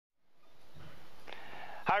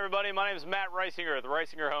everybody, my name is Matt Reisinger with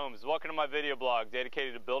Reisinger Homes. Welcome to my video blog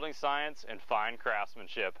dedicated to building science and fine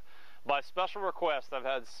craftsmanship. By special request, I've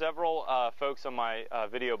had several folks on my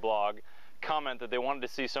video blog comment that they wanted to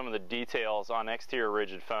see some of the details on exterior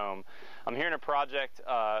rigid foam. I'm here in a project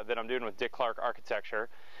that I'm doing with Dick Clark Architecture,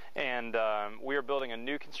 and we are building a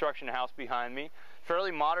new construction house behind me.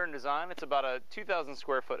 Fairly modern design. It's about a 2,000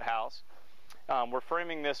 square foot house. We're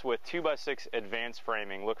framing this with 2x6 advanced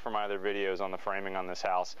framing. Look for my other videos on the framing on this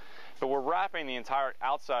house. But we're wrapping the entire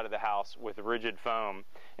outside of the house with rigid foam.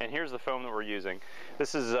 And here's the foam that we're using.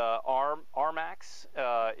 This is Armax.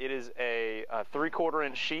 It is a 3/4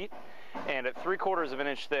 inch sheet. And at 3/4 of an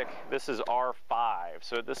inch thick, this is R5.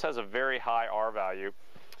 So this has a very high R value.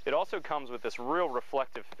 It also comes with this real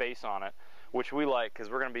reflective face on it, which we like because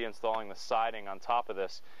we're going to be installing the siding on top of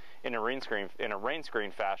this in a rain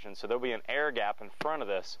screen fashion. So there'll be an air gap in front of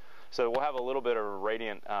this, so we'll have a little bit of a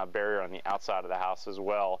radiant barrier on the outside of the house as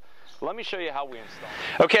well. Let me show you how we install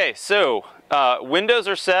it. Okay, so windows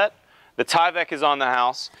are set. The Tyvek is on the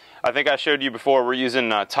house. I think I showed you before we're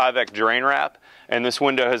using Tyvek drain wrap, and this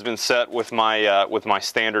window has been set with my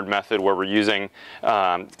standard method where we're using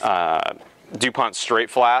DuPont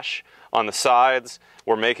straight flash on the sides.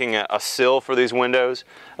 We're making a sill for these windows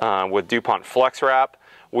with DuPont flex wrap.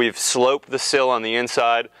 We've sloped the sill on the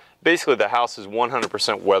inside. Basically, the house is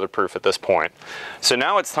 100% weatherproof at this point. So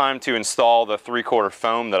now it's time to install the 3/4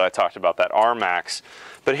 foam that I talked about, that Armax.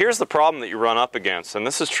 But here's the problem that you run up against, and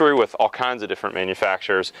this is true with all kinds of different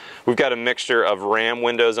manufacturers. We've got a mixture of Ram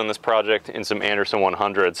windows on this project and some Andersen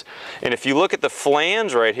 100s. And if you look at the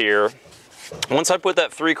flange right here, once I put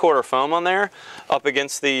that 3/4 foam on there, up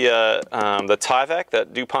against the Tyvek,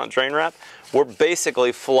 that DuPont drain wrap, we're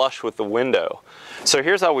basically flush with the window. So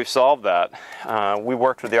here's how we've solved that. We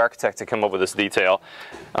worked with the architect to come up with this detail.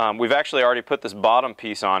 We've actually already put this bottom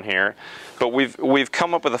piece on here, but we've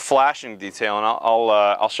come up with a flashing detail, and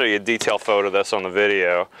I'll show you a detail photo of this on the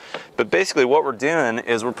video. But basically what we're doing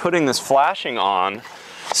is we're putting this flashing on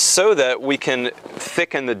so that we can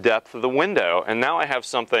thicken the depth of the window. And now I have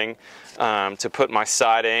something to put my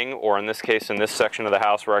siding, or in this case, in this section of the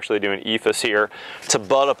house, we're actually doing EIFS here, to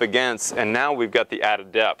butt up against, and now we've got the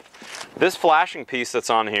added depth. This flashing piece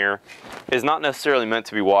that's on here is not necessarily meant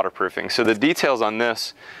to be waterproofing. So the details on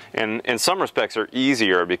this, in some respects, are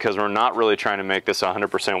easier because we're not really trying to make this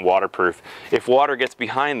 100% waterproof. If water gets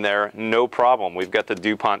behind there, no problem. We've got the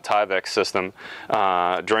DuPont Tyvek system,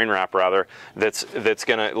 drain wrap rather, that's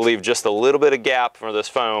going to leave just a little bit of gap for this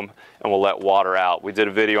foam, and we'll let water out. We did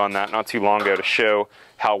a video on that not too long ago to show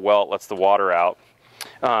how well it lets the water out.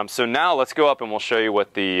 So now let's go up and we'll show you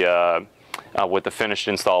what the finished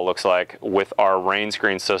install looks like with our rain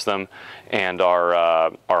screen system and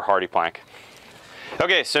our Hardie plank.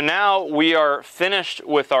 Okay, so now we are finished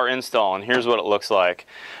with our install, and here's what it looks like.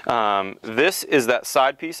 This is that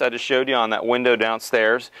side piece I just showed you on that window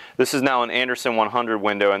downstairs. This is now an Andersen 100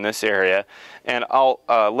 window in this area, and I'll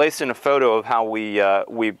lace in a photo of how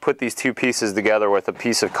we put these two pieces together with a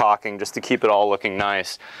piece of caulking just to keep it all looking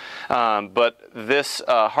nice. But this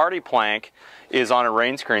Hardie plank is on a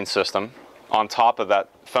rain screen system on top of that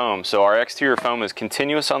foam. So our exterior foam is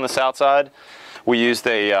continuous on this outside. We used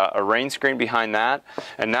a rain screen behind that,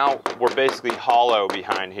 and now we're basically hollow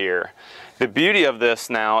behind here. The beauty of this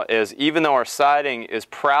now is, even though our siding is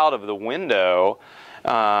proud of the window,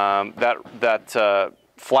 that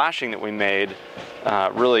flashing that we made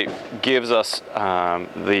really gives us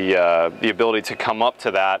the ability to come up to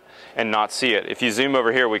that and not see it. If you zoom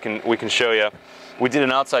over here, we can show you. We did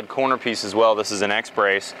an outside corner piece as well. This is an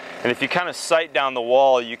X-brace, and if you kind of sight down the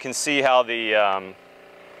wall, you can see how that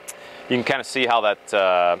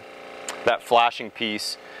flashing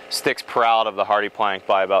piece sticks proud of the Hardie plank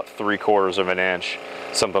by about 3/4 of an inch,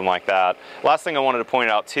 something like that. Last thing I wanted to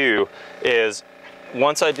point out too is,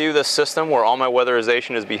 once I do this system where all my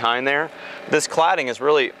weatherization is behind there, this cladding is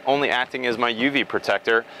really only acting as my UV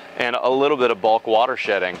protector and a little bit of bulk water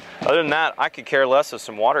shedding. Other than that, I could care less if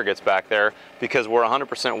some water gets back there because we're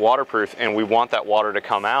 100% waterproof and we want that water to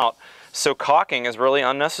come out. So caulking is really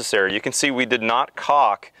unnecessary. You can see we did not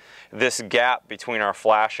caulk this gap between our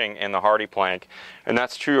flashing and the Hardie plank, and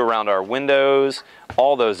that's true around our windows,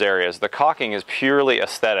 all those areas. The caulking is purely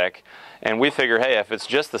aesthetic, and we figure, hey, if it's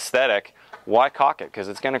just aesthetic, why caulk it? Because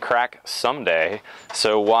it's going to crack someday,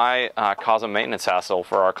 so why cause a maintenance hassle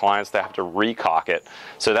for our clients to have to re-caulk it?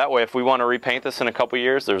 So that way, if we want to repaint this in a couple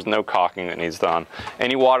years, there's no caulking that needs done.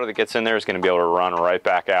 Any water that gets in there is going to be able to run right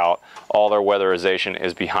back out. All their weatherization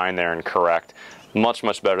is behind there and correct. Much,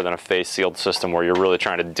 much better than a face sealed system where you're really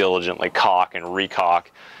trying to diligently caulk and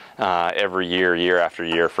re-caulk. every year, year after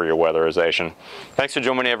year for your weatherization. Thanks for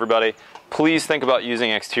joining me, everybody. Please think about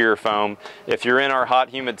using exterior foam. If you're in our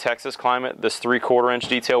hot, humid Texas climate, this 3/4 inch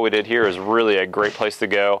detail we did here is really a great place to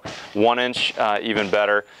go. 1 inch, even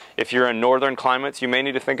better. If you're in northern climates, you may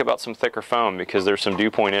need to think about some thicker foam because there's some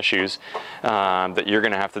dew point issues that you're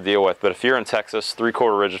going to have to deal with. But if you're in Texas,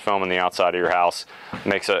 3/4 rigid foam on the outside of your house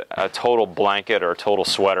makes a total blanket or a total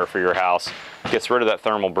sweater for your house. Gets rid of that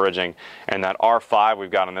thermal bridging, and that R5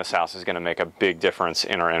 we've got in this house is going to make a big difference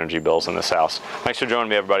in our energy bills in this house. Thanks for joining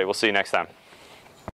me, everybody. We'll see you next time.